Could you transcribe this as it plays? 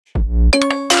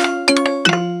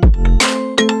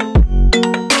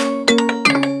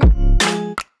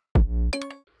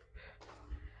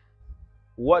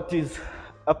What is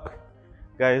up,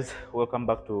 guys? Welcome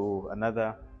back to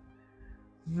another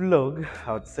vlog,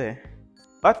 I would say.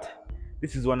 But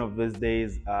this is one of those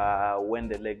days when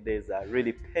the leg days are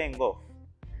really paying off.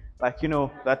 Like,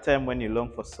 that time when you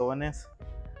long for soreness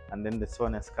and then the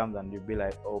soreness comes and you'll be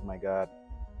like, oh my God,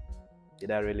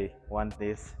 did I really want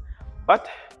this? But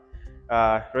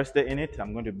rest day in it,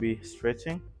 I'm going to be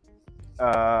stretching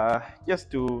just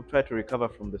to try to recover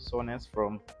from the soreness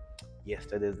from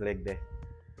yesterday's leg day.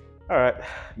 All right,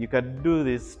 you can do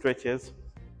these stretches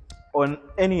on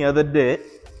any other day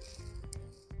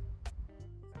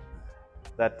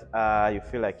that you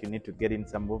feel like you need to get in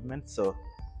some movement. So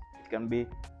it can be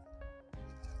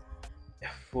a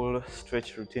full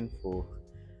stretch routine for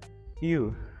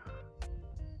you.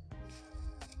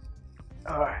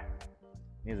 All right,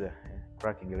 knees are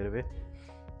cracking a little bit.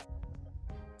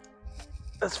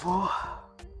 That's 4.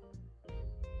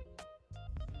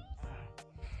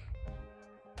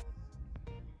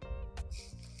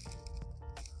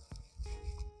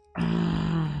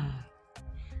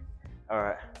 All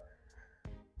right,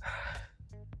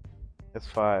 that's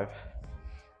 5.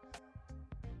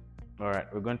 All right,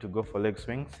 we're going to go for leg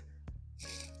swings.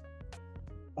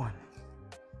 1,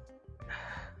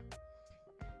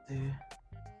 2,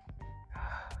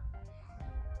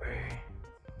 3,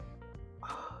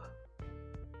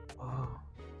 4,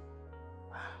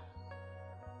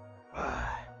 5.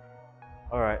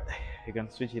 All right, you can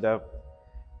switch it up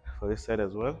for this side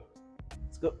as well.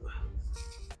 Let's go.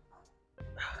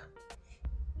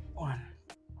 1,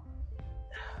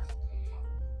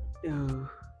 2,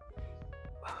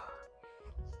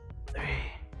 3,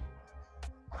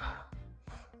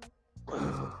 4,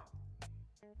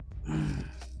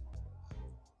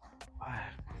 5.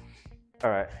 All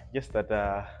right, just that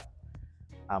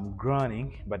I'm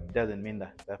groaning, but it doesn't mean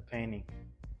that they're paining.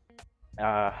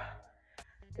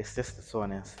 It's just the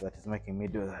soreness that is making me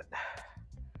do that.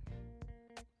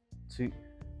 2,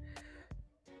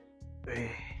 3,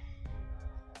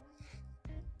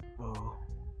 4,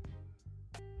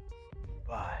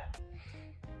 5.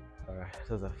 All right,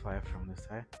 those are 5 from this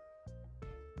side.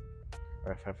 All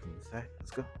right, 5 from this side.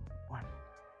 Let's go. 1,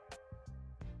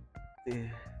 2,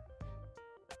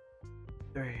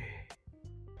 3,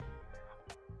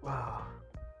 4, 5.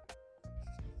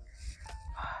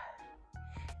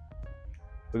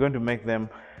 We're going to make them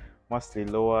mostly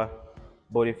lower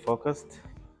body focused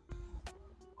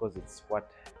because it's what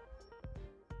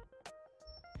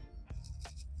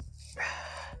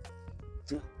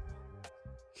 2,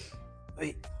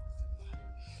 3,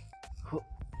 4,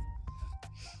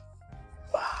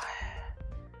 5.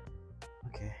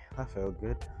 Okay, that felt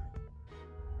good.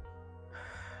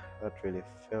 That really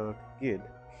felt good.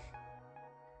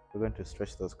 We're going to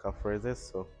stretch those calf raises,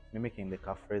 so mimicking the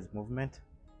calf raise movement.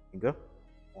 You go.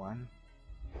 1,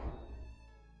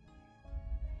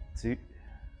 2,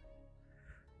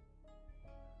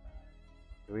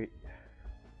 3,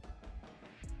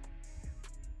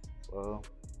 4,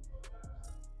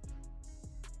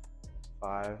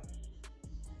 5,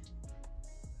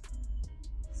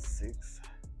 6,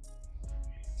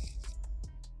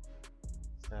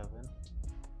 7,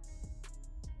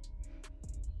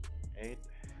 8,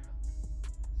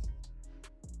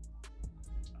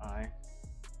 9,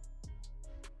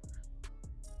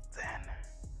 10.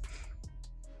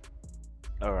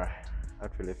 All right,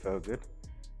 that really felt good.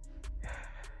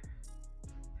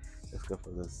 Let's go for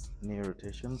those knee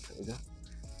rotations. There we go.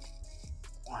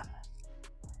 1,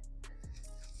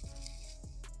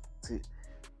 2,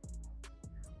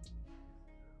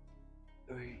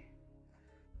 3,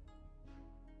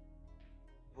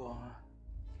 4,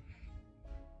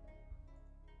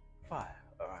 5.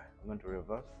 All right, I'm going to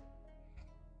reverse.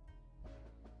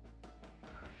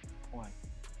 1,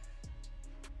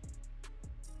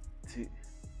 2,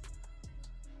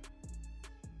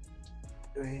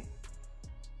 3,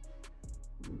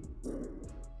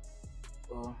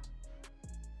 4,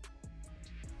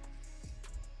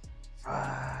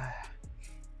 5.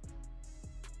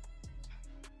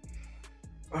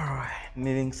 All right,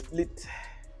 kneeling split.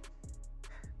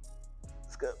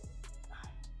 Let's go.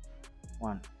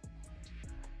 1.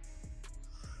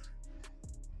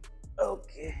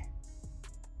 Okay.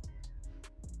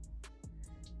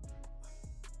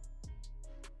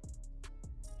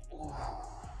 Ooh.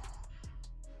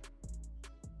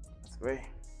 That's great.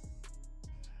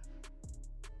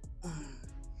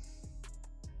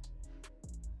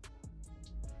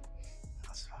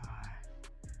 That's fine.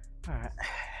 All right.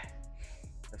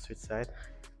 Let's switch side.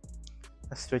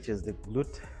 That stretches the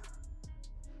glute,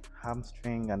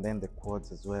 hamstring, and then the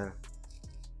quads as well.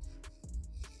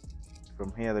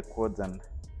 From here, the quads and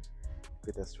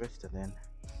get stretched, and then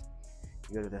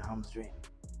go to the hamstring.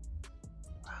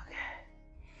 Okay,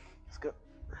 let's go.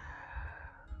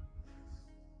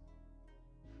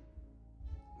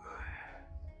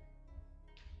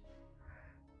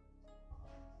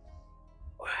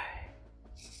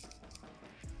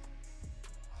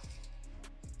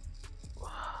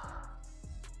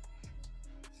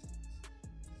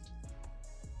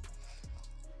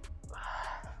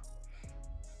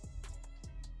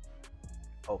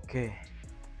 Okay,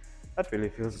 that really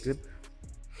feels good.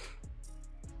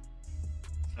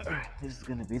 Alright, this is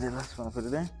gonna be the last one for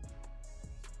today.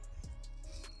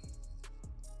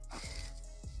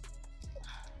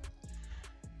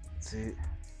 Two,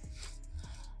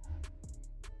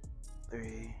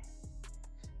 three,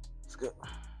 let's go.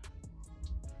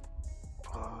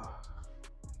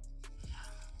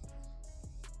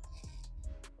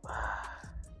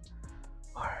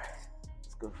 Alright,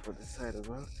 let's go for this side as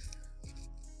well.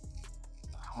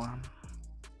 One,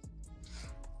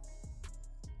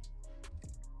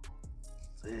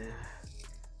 two,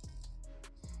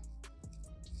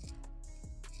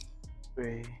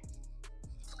 three,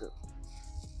 let's go.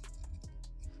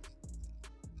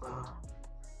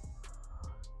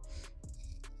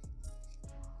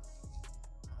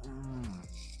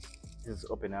 Just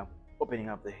opening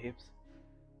up the hips.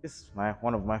 This is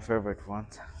one of my favorite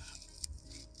ones.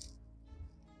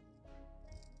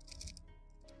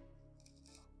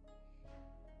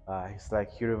 It's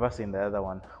like you're reversing the other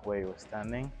one where you were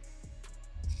standing,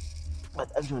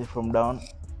 but actually from down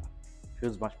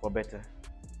feels much more better.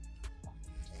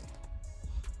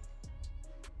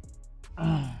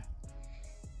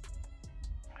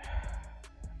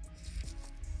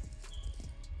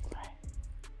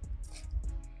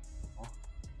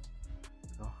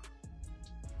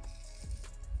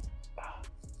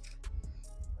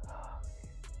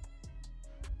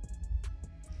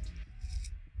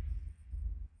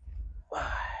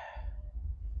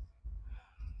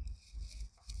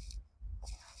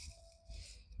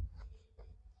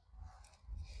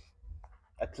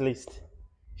 At least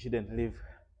you shouldn't leave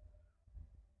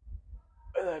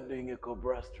without doing a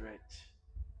cobra stretch.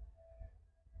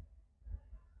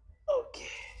 Okay.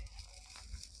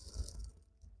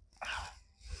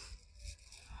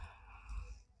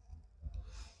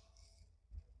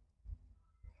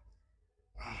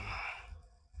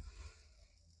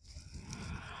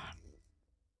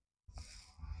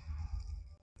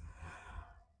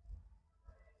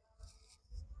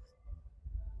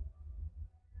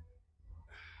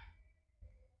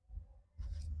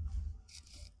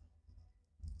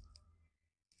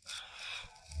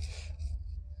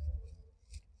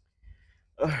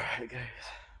 Alright guys,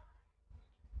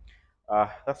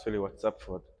 that's really what's up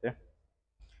for today.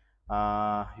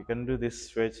 You can do this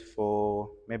stretch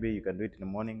for, maybe you can do it in the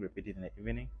morning, repeat it in the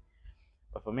evening,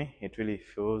 but for me it really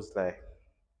feels like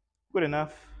good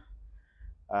enough.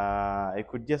 I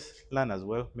could just learn as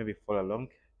well, maybe follow along.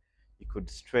 You could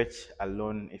stretch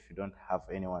alone if you don't have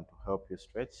anyone to help you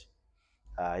stretch.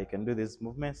 You can do these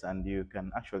movements and you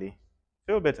can actually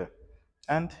feel better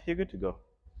and you're good to go.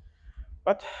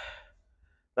 But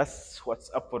that's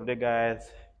what's up for today guys.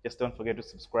 Just don't forget to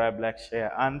subscribe, like,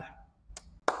 share, and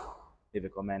leave a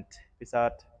comment. Peace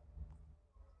out.